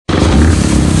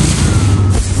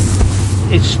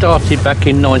It started back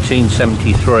in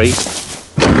 1973.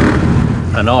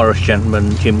 An Irish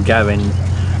gentleman, Jim Gavin,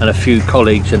 and a few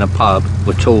colleagues in a pub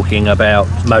were talking about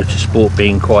motorsport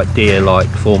being quite dear like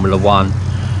Formula One,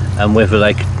 and whether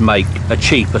they could make a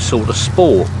cheaper sort of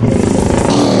sport.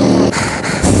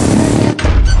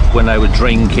 When they were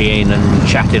drinking and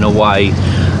chatting away,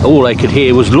 all they could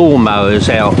hear was lawnmowers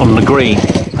out on the green,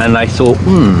 and they thought,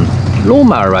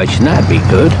 lawnmower racing, that'd be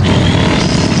good.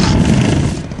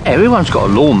 Everyone's got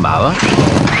a lawnmower.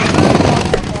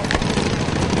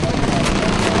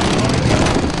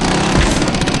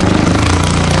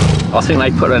 I think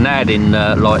they put an ad in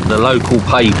like the local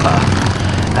paper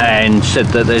and said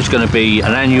that there's going to be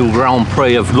an annual Grand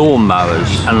Prix of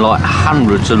lawnmowers, and like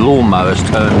hundreds of lawnmowers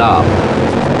turned up.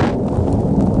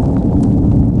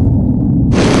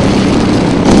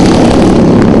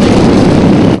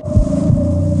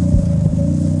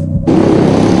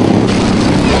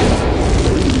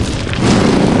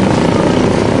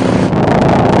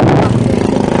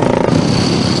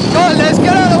 Right, let's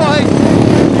get out of the way.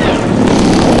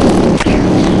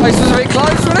 This was a bit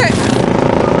close, wasn't it?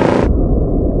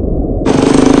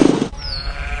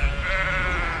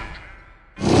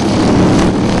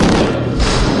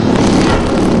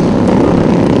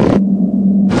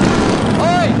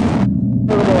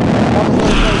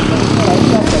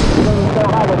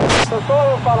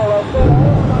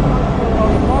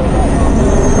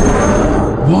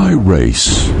 Why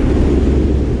race?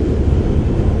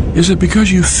 Is it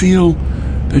because you feel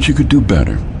that you could do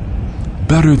better?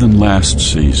 Better than last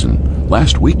season,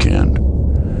 last weekend?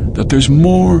 That there's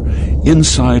more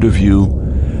inside of you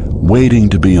waiting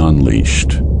to be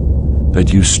unleashed?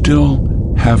 That you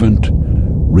still haven't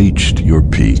reached your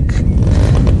peak?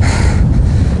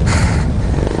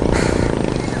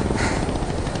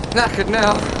 Knackered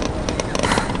now.